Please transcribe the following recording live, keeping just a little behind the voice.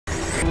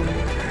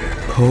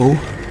Po,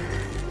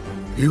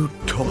 you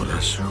taught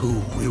us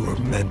who we were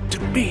meant to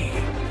be.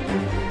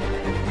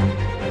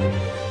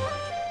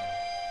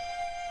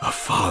 A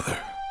father.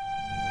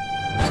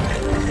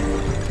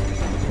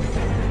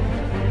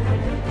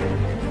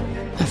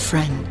 A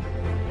friend.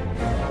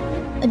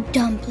 A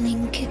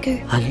dumpling kicker.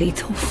 A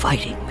lethal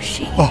fighting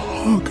machine. A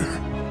hugger.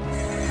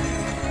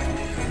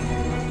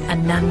 A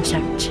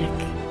nunchuck chick.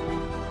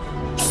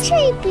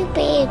 Sleepy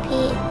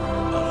baby.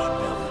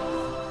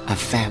 A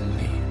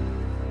family.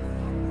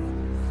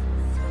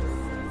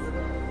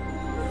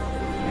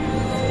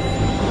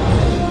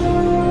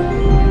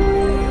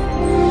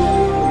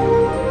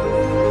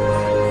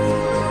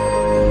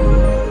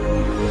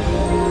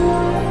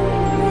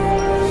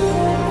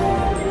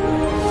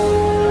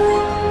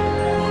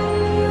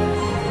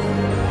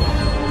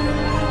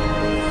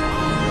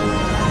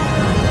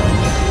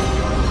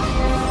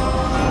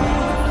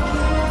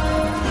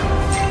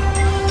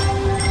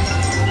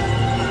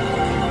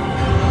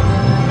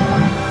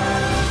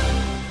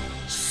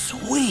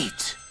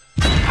 Sweet!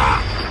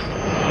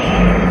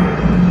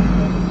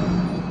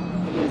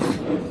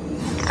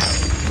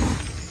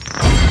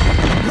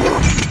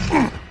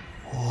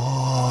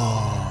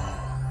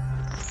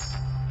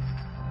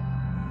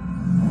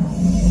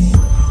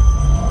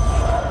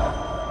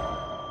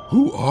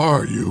 Who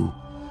are you?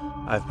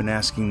 I've been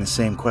asking the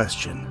same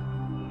question.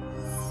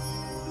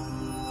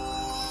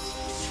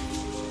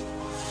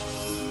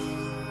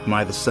 Am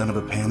I the son of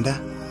a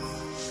panda?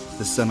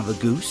 The son of a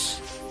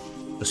goose?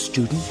 A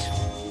student?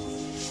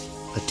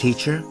 A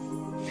teacher?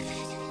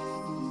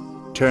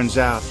 Turns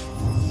out,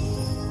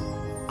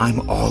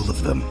 I'm all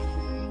of them.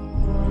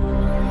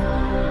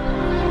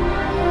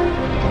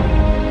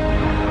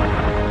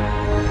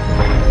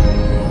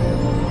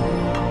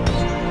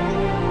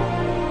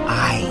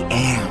 I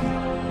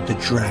am the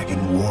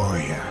Dragon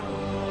Warrior.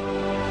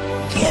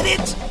 Get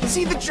it?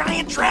 See the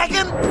giant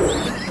dragon?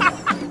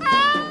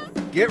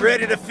 Get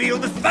ready to feel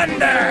the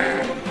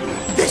thunder!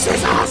 This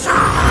is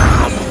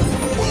awesome!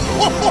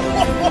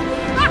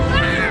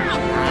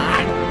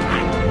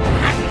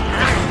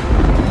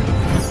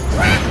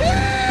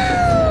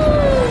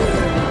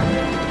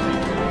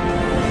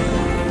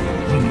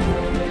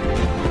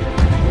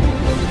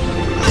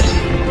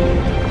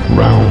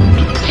 Round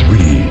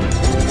 3.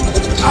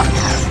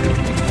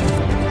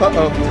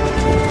 Uh-oh.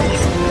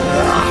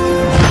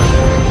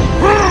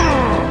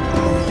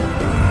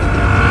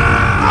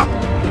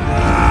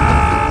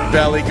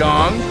 Belly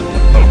gong.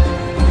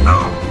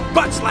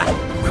 Butt slap.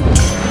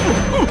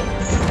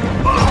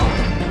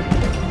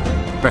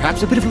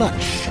 Perhaps a bit of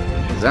lunch,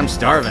 'cause I'm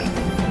starving.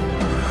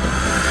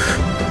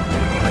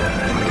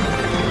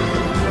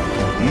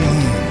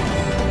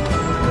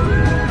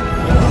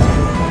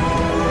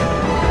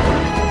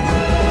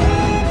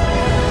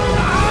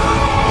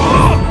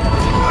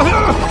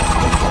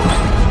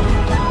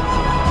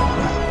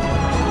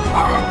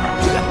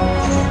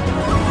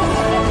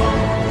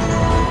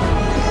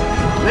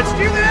 Let's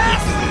do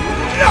this!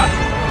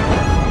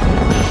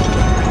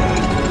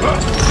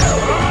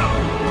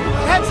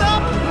 Heads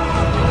up!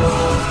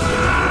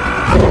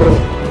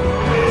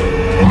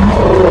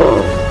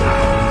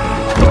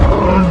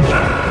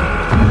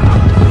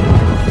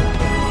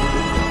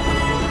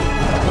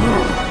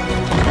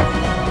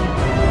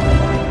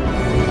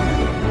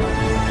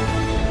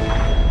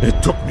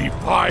 It took me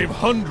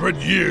 500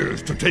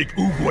 years to take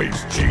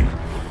Oogway's chi.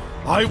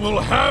 I will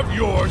have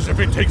yours if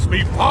it takes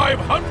me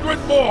 500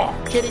 more!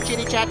 Chitty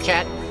chitty chat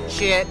chat.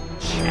 Chit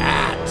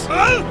chat.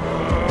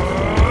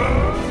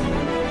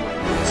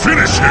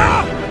 Finish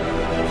him!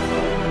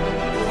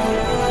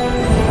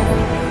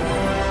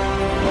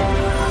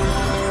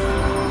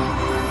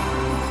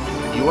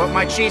 You want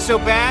my chi so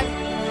bad?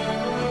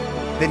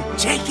 Then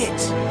take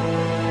it!